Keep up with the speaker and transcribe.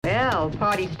Well,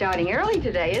 party's starting early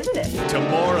today, isn't it? To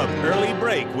more of Early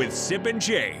Break with Sip and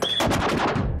Jake.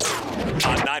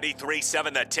 On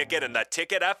 93.7 The Ticket and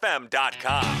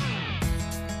theticketfm.com.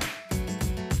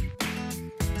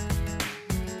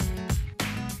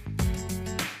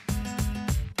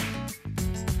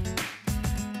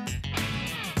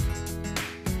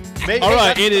 All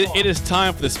right, it is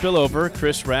time for the spillover.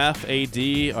 Chris Raff, AD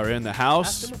are in the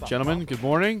house. Gentlemen, good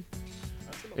morning.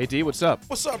 AD, what's up?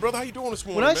 What's up, brother? How you doing this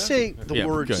morning, When I man? say the Yeah,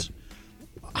 words,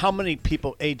 good. how many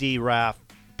people, AD, Raph,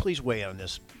 please weigh in on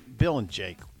this. Bill and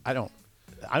Jake, I don't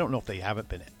know if they haven't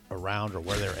been around or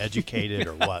where they're educated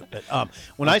or what. But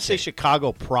when I say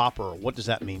Chicago proper, what does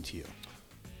that mean to you?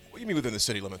 What do you mean within the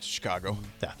city limits of Chicago?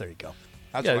 Yeah, there you go.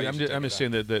 That's Yeah, why I I'm used to just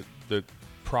take saying it that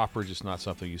proper is just not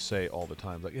something you say all the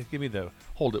time. Like, give me the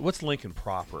hold it. What's Lincoln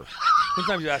proper?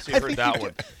 Sometimes you actually heard that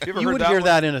one. You ever you heard would that hear one?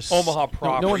 that in a Omaha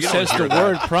proper. No one You don't says hear the that.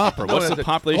 word proper. No What's one the says-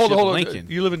 population hold of on. Lincoln?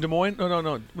 You live in Des Moines?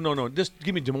 No. Just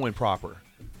give me Des Moines proper.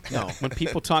 No, when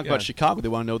people talk Yeah. about Chicago, they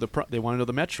want to know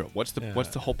the metro. What's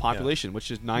the whole population,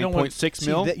 which is 9.6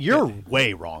 mil? You're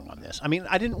way wrong on this. I mean,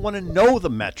 I didn't want to know the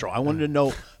metro. I wanted to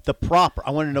know the proper.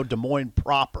 I wanted to know Des Moines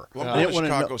proper. Well, I I'm didn't going want to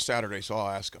to Chicago know. Saturday, so I'll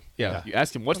ask him. Yeah, you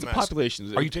ask him what's the I'm asking.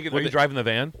 population. Are you driving the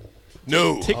van?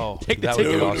 No. Take the that would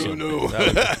be ticket. awesome. No.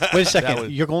 Wait a second.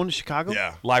 would- You're going to Chicago?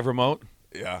 Yeah. Live remote?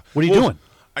 Yeah. What are you doing?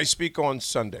 I speak on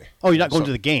Sunday. Oh, you're not going So-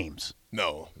 to the games.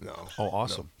 No. Oh,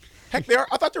 awesome. Heck, they are.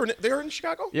 I thought they were in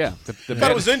Chicago. Yeah, I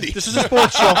thought it was Indy. This is a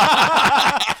sports show.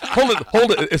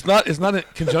 Hold it. It's not in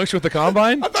conjunction with the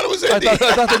combine? I thought it was I Indy.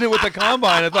 thought they did with the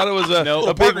combine. I thought it was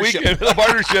a big partnership. weekend, a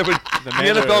partnership, and the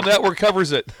men NFL are- Network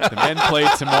covers it. The men play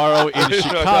tomorrow in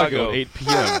Chicago, 8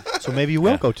 p.m. So maybe you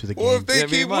will go to the game. Well, if they Yeah, me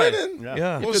keep and mine. winning,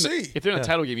 Yeah. we'll see. If they're in a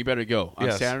title game, you better go on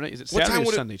Yes. Saturday. Is it What Saturday time or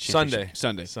would it- Sunday? championship?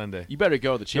 Sunday. Sunday. You better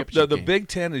go to the The championship. Big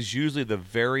Ten is usually the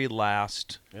very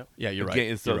last. Yeah, you're right.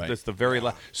 Game. It's You're the, right. It's the very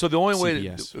last. So the only way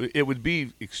CBS. it would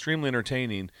be extremely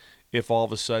entertaining if all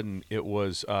of a sudden it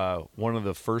was one of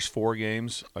the first four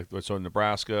games, like so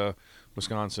Nebraska,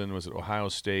 Wisconsin, was it Ohio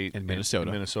State, And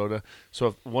Minnesota. Minnesota. So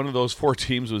if one of those four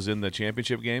teams was in the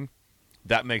championship game,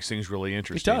 that makes things really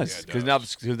interesting. does. Yeah, it because now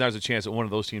there's a chance that one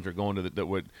of those teams are going to that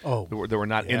were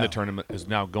not in yeah. the tournament is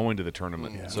now going to the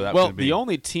tournament. Yeah. So that Well, would be the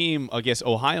only team, I guess,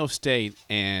 Ohio State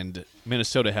and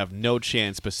Minnesota have no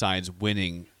chance besides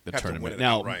winning the Have to tournament. win it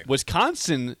Now, outright.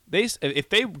 Wisconsin, if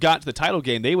they got to the title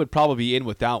game, they would probably be in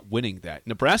without winning that.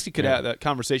 Nebraska could have that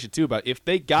conversation too about if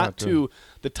they got to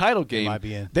the title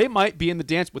game, they might be in the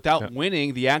dance without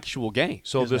winning the actual game.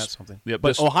 so Isn't this that something? yeah, But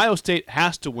this- Ohio State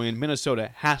has to win. Minnesota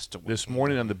has to win. This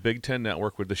morning on the Big Ten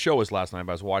Network, where the show was last night,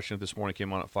 but I was watching it this morning,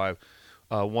 came on at 5.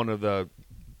 One of the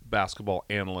basketball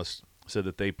analysts said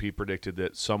that they predicted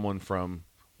that someone from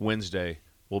Wednesday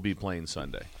will be playing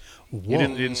Sunday. He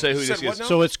didn't say who he Said is. what now?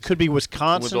 So it could be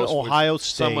Wisconsin, Ohio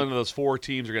State. Some of those four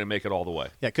teams are going to make it all the way.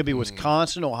 Yeah, it could be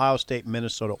Wisconsin, Ohio State,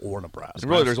 Minnesota, or Nebraska. And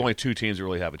really, there's only two teams that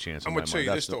really have a chance. I'm going gonna to tell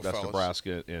you this, though, that's fellas.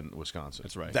 Nebraska and Wisconsin.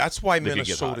 That's right. That's why They could get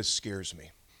Minnesota hot. scares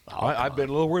me. I've been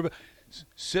a little worried about.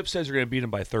 Sip says they're going to beat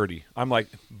them by 30. I'm like,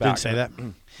 Didn't say that.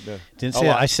 Yeah. Didn't say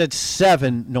that. I said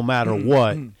 7 no matter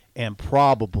what, and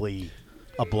probably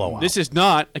a blowout. This is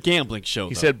not a gambling show.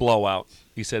 He though. said blowout.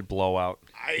 He said blowout.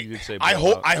 He did say I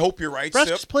blowout. hope you're right,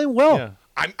 Nebraska's Sip. playing well.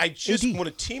 Yeah. I just AD. when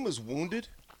a team is wounded,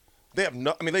 they have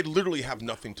no. I mean, they literally have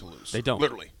nothing to lose. They don't.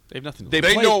 Literally. They have nothing. They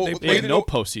They played- know. They they played no know-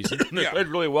 postseason. They Yeah. played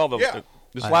really well, though. Yeah.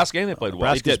 This last game they played well.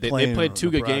 They Nebraska's did. They playing played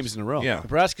two good Nebraska. games in a row. Yeah.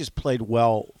 Nebraska's played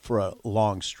well for a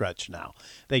long stretch now.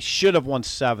 They should have won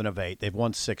 7 of 8. They've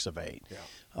won 6 of 8.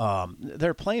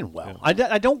 They're playing well. I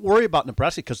don't worry about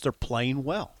Nebraska because they're playing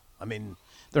well. I mean,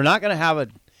 they're not going to have a.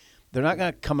 They're not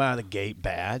going to come out of the gate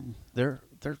bad.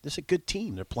 It's a good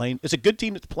team. They're playing. It's a good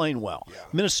team that's playing well. Yeah.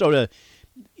 Minnesota.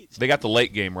 They got the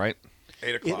late game, right?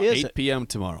 8 o'clock. It is. 8 p.m.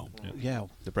 tomorrow. Yeah.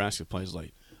 Nebraska plays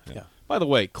late. Yeah. By the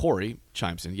way, Corey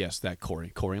chimes in. Yes, that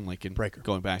Corey and Lincoln. Breaker.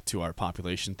 Going back to our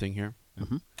population thing here.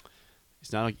 Mm-hmm.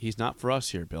 He's not for us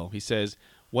here, Bill. He says,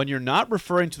 when you're not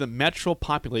referring to the metro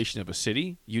population of a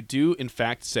city, you do, in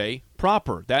fact, say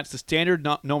proper. That's the standard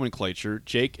nomenclature.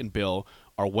 Jake and Bill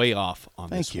are way off on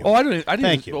Thank this you. one. Oh, I didn't.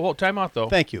 Thank you. Well, time out though.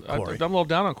 Thank you, I'm Corey. a little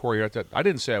down on Corey here. I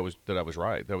didn't say I was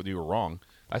right. That you were wrong.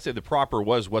 I said the proper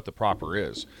was what the proper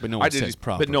is. But no one I didn't- says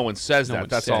proper. But no one says No that. one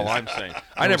That's says all that. I'm saying. No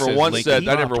I one never says once Lincoln said.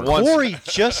 I never proper. once. Corey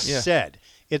just Yeah. said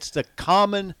It's the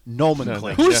common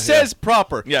nomenclature. Who says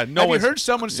proper? Yeah, no Have you one's- heard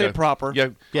someone say yeah. proper? Yeah,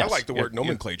 Yes. I like the word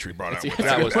nomenclature you brought out. with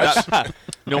that was that.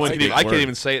 No one can even, I can't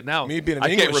even say it now. Me being an I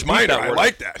can't English repeat minor, that I word.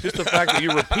 like that. Just the fact that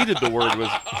you repeated the word was.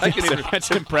 I can't even. That's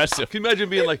impressive. Can you imagine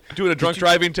being like doing a drunk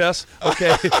driving test?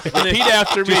 Okay, Repeat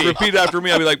after just me. repeat after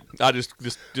me. I'll be like,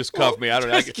 just cuff me. I don't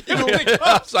know.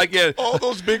 So I can't. all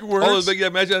those big words. All those big. Yeah,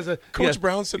 imagine. I said, Coach yeah.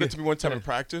 Brown said it to me one time in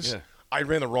practice. Yeah. I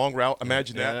ran the wrong route.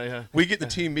 Imagine Yeah, that. yeah. We get the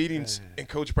team meetings, and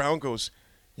Coach Brown goes,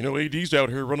 "You know, AD's out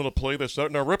here running a play that's not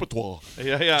in our repertoire."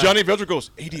 Yeah. Johnny Vedra goes,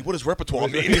 "AD, what does repertoire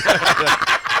mean?"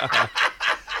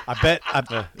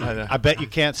 I bet you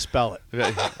can't spell it.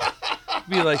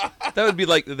 Be like that would be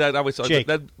like that. I would say Jake,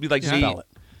 that'd be like Z. Spell it.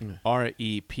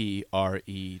 REPRETOIRE.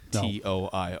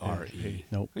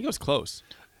 Nope. I think it was close.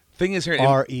 Thing is here.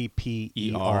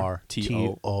 REPERTOIRE.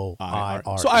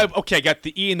 So I got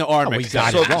the E and the R we mixed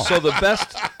got up. it wrong. So the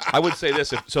best, I would say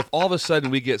this. If all of a sudden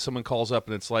we get someone calls up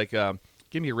and it's like,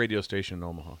 give me a radio station in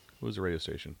Omaha. Who's a radio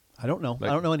station? I don't know. I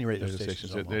don't know any radio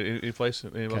stations. in Omaha. Any place?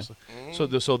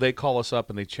 So they call us up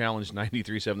and they challenge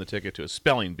 93.7 The Ticket to a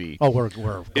spelling bee. Oh, we're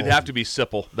It'd have to be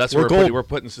simple. That's We're where golden. we're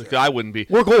putting. I wouldn't be.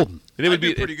 We're golden. And it would I'd do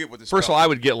be pretty good with the First of all, spell. I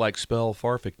would get like spell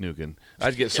Farfignugan.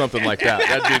 I'd get something like that.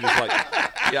 That'd be just like,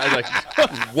 yeah, I'd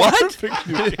like what?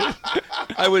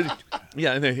 I would,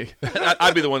 yeah. And then,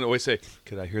 I'd be the one that always say,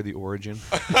 "Could I hear the origin?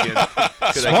 Again?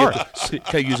 Could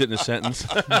can I use it in a sentence?"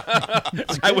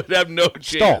 I would have no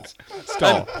chance.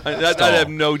 Stall. I'd have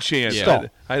no chance. Stall.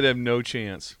 I'd have no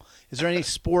chance. Is there any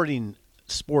sporting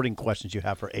questions you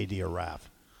have for AD or Raf,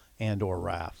 or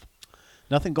Raf?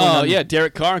 Nothing going on. Yeah,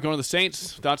 Derek Carr going to the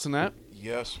Saints. Thoughts on that?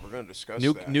 Yes, we're going to discuss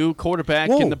New that. new quarterback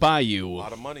Whoa. in the A Bayou.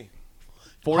 lot of money.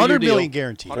 4-year 100 deal. million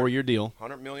guaranteed. 4-year deal.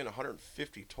 100 million,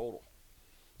 150 total.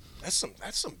 That's some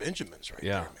Benjamins right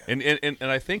Yeah, there, man.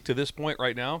 and I think to this point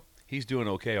right now, he's doing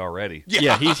okay already.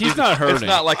 Yeah, he's not hurting. It's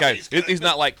not like he's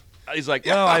not like. He's like,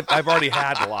 well, I've already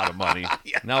had a lot of money.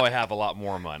 Now I have a lot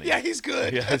more money. Yeah, he's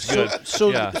good. Yeah, it's good.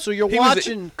 So Yeah. you're He was-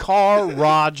 watching Carr,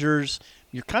 Rodgers.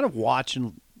 You're kind of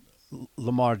watching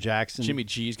Lamar Jackson. Jimmy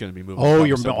G's going to be moving. Oh, from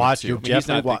you're somewhere, watching- too. you're I mean, he's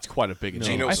definitely not wa- it's quite a big.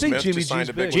 Geno I think Smith Jimmy just signed G's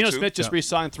a big big. Geno one, too. Smith just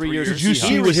re-signed 3 years. Did with you the see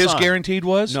Seahawks. what his Resigned. guaranteed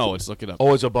was? No, let's look it up.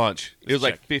 Oh, it's a bunch. It was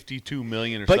like check. 52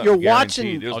 million or But something. you're guaranteed.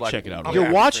 watching- It was I'll like, check it out. You're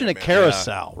Yeah, watching a man.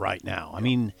 carousel right now. I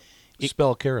mean,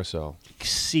 spell carousel.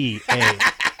 C-A.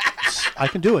 I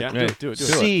can do it. Yeah, do it.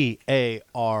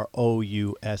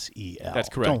 C-A-R-O-U-S-E-L. That's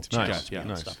correct. Don't Nice. check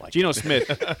Yeah. stuff like Geno that. Smith.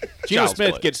 Child's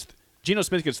play. Geno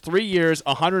Smith gets 3 years,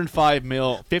 105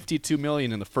 mil, 52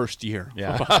 million in the first year.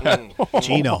 Yeah.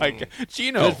 Geno. Oh my God.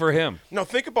 Geno. Good for him. No,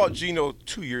 think about Geno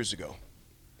 2 years ago.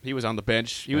 He was on the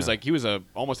bench. He was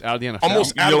almost out of the NFL.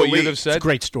 Almost You out know of what the you'd league. have said? It's a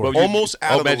great story. What would you- Almost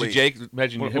out of the imagine league. Jake.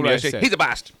 Imagine What him would I yesterday. say? He's a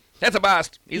bust. That's a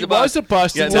bust. He's He a bust. was a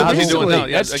bust. Yeah, until now he's doing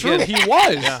recently. now. That's Again. true. He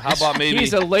was. Yeah, how about maybe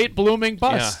He's a late blooming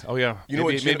bust. Yeah. Oh yeah. You know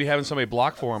maybe, what Geno- maybe having somebody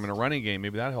block for him in a running game.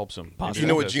 Maybe that helps him. Maybe You know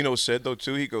that what does. Geno said, though,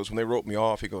 too? He goes, when they wrote me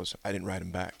off, he goes, I didn't write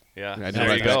him back. Yeah. I didn't There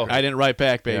write you go. back. I didn't write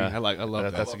back, baby. Yeah. I love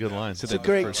that. That's a good line. It's a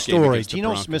great story.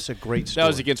 Geno Smith's a great story. That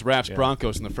was against Raps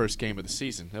Broncos in the first game of the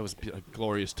season. That was a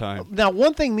glorious time. Now,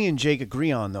 one thing me and Jake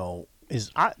agree on, though, is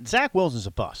Zach Wilson's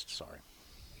a bust. Sorry.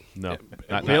 No.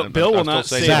 Bill will I'm not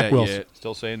still say saying Zach that Wilson. yet.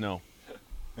 Still saying no.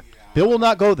 Bill will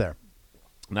not go there.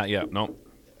 Not yet. No.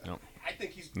 I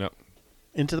think he's. No.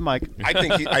 Into the mic.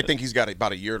 I think he's got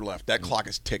about a year left. That clock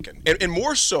is ticking, and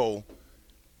more so,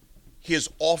 his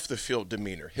off the field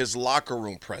demeanor, his locker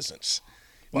room presence,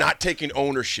 not taking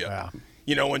ownership. Yeah.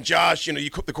 You know, when Josh, the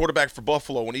quarterback for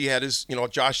Buffalo, when he had his,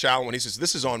 Josh Allen, when he says,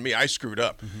 "This is on me, I screwed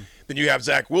up," then you have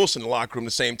Zach Wilson in the locker room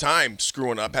the same time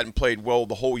screwing up, hadn't played well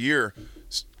the whole year,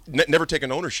 never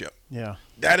taken ownership. Yeah.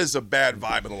 That is a bad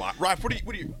vibe in the locker. Ralph, what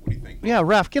do you think? Yeah,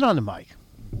 Raf, get on the mic.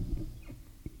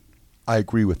 I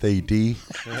agree with AD.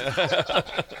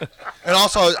 And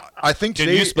also, I think Can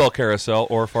today. you spell carousel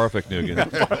or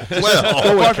Farfignugan? well,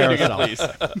 Go with carousel.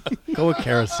 Go with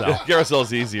carousel.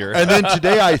 Carousel's easier. and then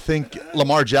today, I think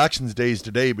Lamar Jackson's day is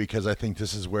today because I think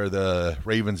this is where the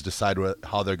Ravens decide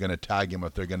how they're going to tag him,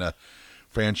 if they're going to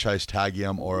franchise tag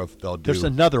him or if they'll do. There's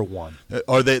another one.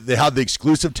 Or they have the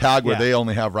exclusive tag where Yeah. they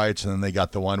only have rights, and then they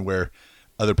got the one where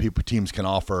other teams can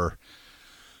offer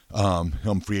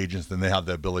him free agents. Then they have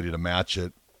the ability to match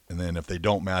it, and then if they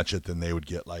don't match it, then they would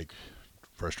get like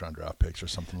first-round draft picks or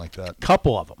something like that.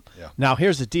 Couple of them. Yeah. Now,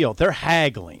 here's the deal. They're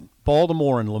haggling.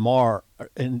 Baltimore and Lamar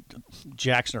and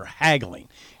Jackson are haggling.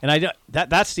 And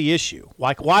that's the issue.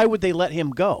 Like, why would they let him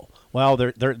go? Well,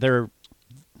 they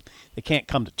can't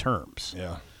come to terms.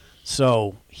 Yeah,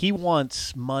 So he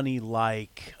wants money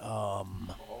like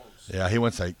yeah. He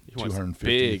wants like wants 250,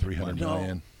 big 300 money.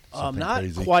 million. something Not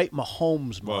crazy. quite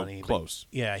Mahomes Well, money. but close.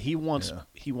 yeah, he wants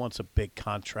a big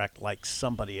contract like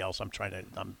somebody else. I'm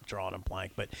drawing a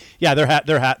blank, but yeah, they're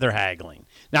haggling.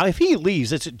 Now, if he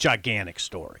leaves, it's a gigantic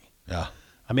story. Yeah.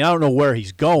 I mean, I don't know where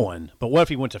he's going, but what if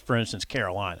he went to, for instance,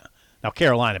 Carolina? Now,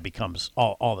 Carolina becomes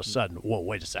all of a sudden, whoa,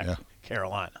 wait a second, Yeah.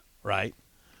 Carolina, right?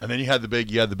 And then you had the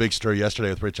big story yesterday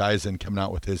with Rich Eisen coming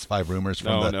out with his 5 rumors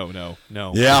from No.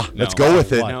 Yeah, No. let's go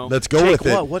with it. No. Let's go Jake, with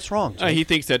it. What's wrong? Jake? He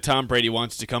thinks that Tom Brady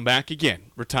wants to come back again,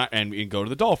 retire, and go to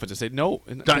the Dolphins. I said no.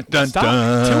 Dun, dun, Stop.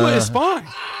 dun. Tua is fine.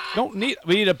 We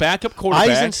need a backup quarterback.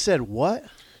 Eisen said what?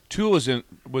 Tua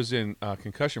was in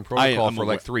concussion protocol I'm for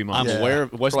aware- like 3 months. I'm aware.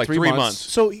 It was for like 3 months.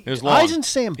 So It was long. Eisen's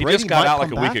saying he Brady just got might out like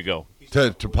come a week back? ago.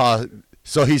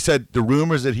 So he said the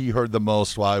rumors that he heard the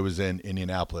most while I was in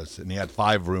Indianapolis, and he had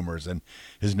 5 rumors, and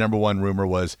his number one rumor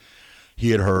was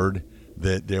he had heard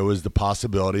that there was the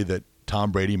possibility that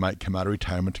Tom Brady might come out of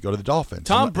retirement to go to the Dolphins.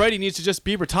 Tom Brady needs to just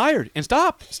be retired and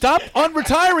stop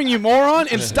unretiring, you moron,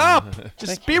 and stop.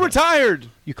 Just be retired.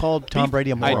 You called Tom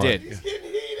Brady a moron. I did.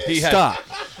 He had, Stop.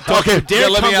 Okay, Dare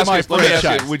let me come to ask my you. Let me ask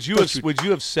franchise. you. Would you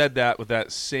have said that with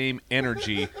that same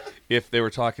energy if they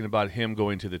were talking about him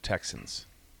going to the Texans?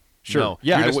 Sure. No.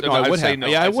 Yeah, You're I just- would, no, I I'd would say have. no.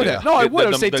 Yeah, I I'd would say have. no. No, I The- would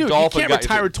have. the- Say, the dude, you Dolphin can't guy-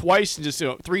 retire twice and just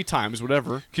 3 times,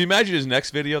 whatever. Can you imagine his next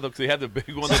video though? Because he had the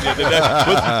big one.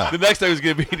 The next time was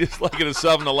going to be just like in a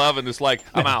 7-Eleven, just like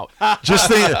I'm out. just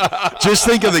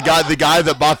think of the guy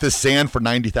that bought this sand for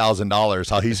 $90,000.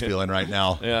 How he's feeling right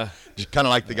now. Yeah. Just kind of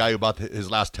like the guy who bought his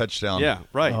last touchdown. Yeah,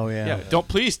 right. Oh, yeah. Don't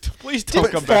please don't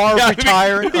Didn't come Favre back.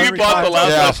 retire? He bought the last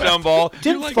Yeah. touchdown ball.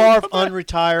 Didn't Favre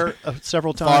unretire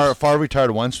several times? Favre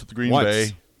retired once with Green Once.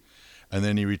 Bay, and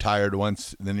then he retired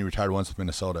once. And then he retired once with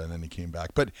Minnesota, and then he came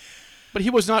back. But But he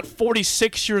was not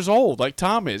 46 years old like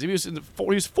Tom is. He was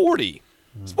 40.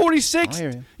 He's 46. I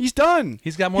hear you. He's done.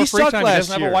 He's got more He free sucked time. He last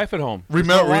doesn't have year. a wife at home. There's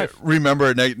no remember, wife.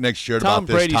 remember next year Tom about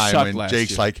this Brady time sucked when last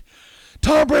Jake's year. like,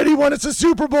 Tom Brady won us a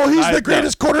Super Bowl. He's the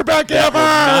greatest quarterback ever.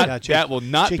 That will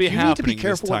not Jake, be you need happening to be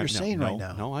careful this what time. you're saying no, right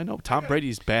now. No, I know. Tom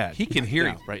Brady's bad. He can hear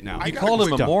you right now. You called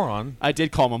him a Dumb. moron. I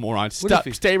did call him a moron. if Stop.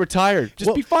 he- Stay retired. Just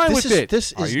Well, be fine this with is- it.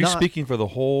 This Are is you not, speaking for the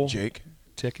whole Jake,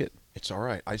 ticket? it's all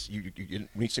right. You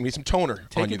need some toner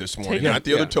Take on you it- this take morning, it- not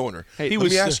the yeah. other toner. Hey, He let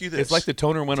was. me ask you this. It's like the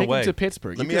toner went Take away. him to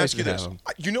Pittsburgh. Let You me guys ask you can this. have him.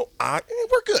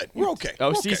 We're good. We're okay. Oh,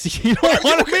 We're see, okay. you don't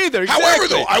want him either. However,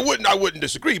 Exactly. though, I wouldn't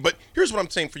disagree. But here's what I'm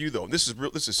saying for you, though. This is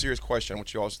real. This is a serious question. I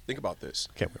want you all to think about this.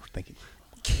 Okay, we were thinking.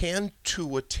 Can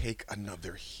Tua take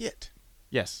another hit?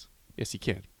 Yes, he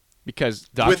can. Because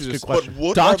doctors, With- have, but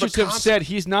what are doctors the have said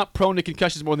he's not prone to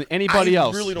concussions more than anybody I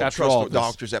else. really don't after trust all the of this.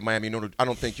 doctors at Miami. No, I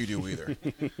don't think you do either.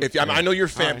 I know you're a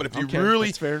fan, All right, but if you okay, really,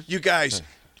 that's fair. you guys,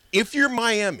 if you're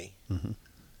Miami,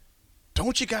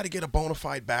 don't you got to get a bona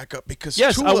fide backup? Because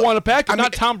Yes, Tua, I want a backup. I mean,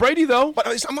 Not Tom Brady though. But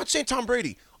I'm not saying Tom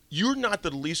Brady. You're not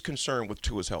the least concerned with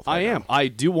Tua's health. I right am. now. I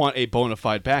do want a bona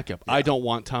fide backup. I don't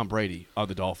want Tom Brady on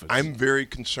the Dolphins. I'm very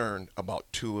concerned about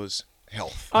Tua's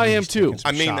health. I am too.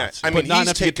 I mean shots. that. I But mean not he's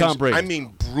enough to get taking. Tom Brady. I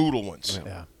mean brutal ones.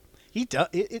 Yeah, he does.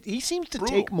 He seems to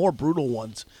Brutal. take more brutal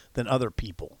ones than other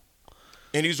people.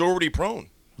 And he's already prone.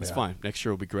 That's fine. Next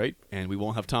year will be great, and we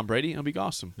won't have Tom Brady. It'll be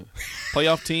awesome.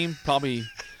 Playoff team, probably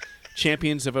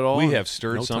champions of it all. We have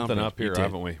stirred No Tom something Brady. up here, You did.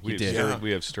 haven't we? You We did.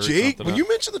 have stirred Jake, something when up. you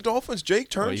mentioned the Dolphins, Jake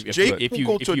Well, turns. if Jake you,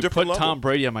 will go to a if you different put level. Tom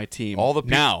Brady on my team, All the peop-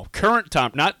 now current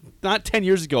Tom, not 10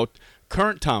 years ago,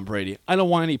 current Tom Brady, I don't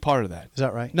want any part of that. Is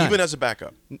that right? None. even as a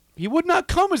backup. He would not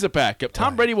come as a backup.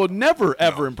 Tom Brady will never,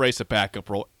 ever embrace a backup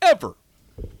role, ever.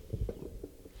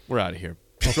 We're out of here.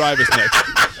 Drive us next.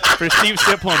 For Steve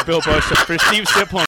Simple and Bill Bush,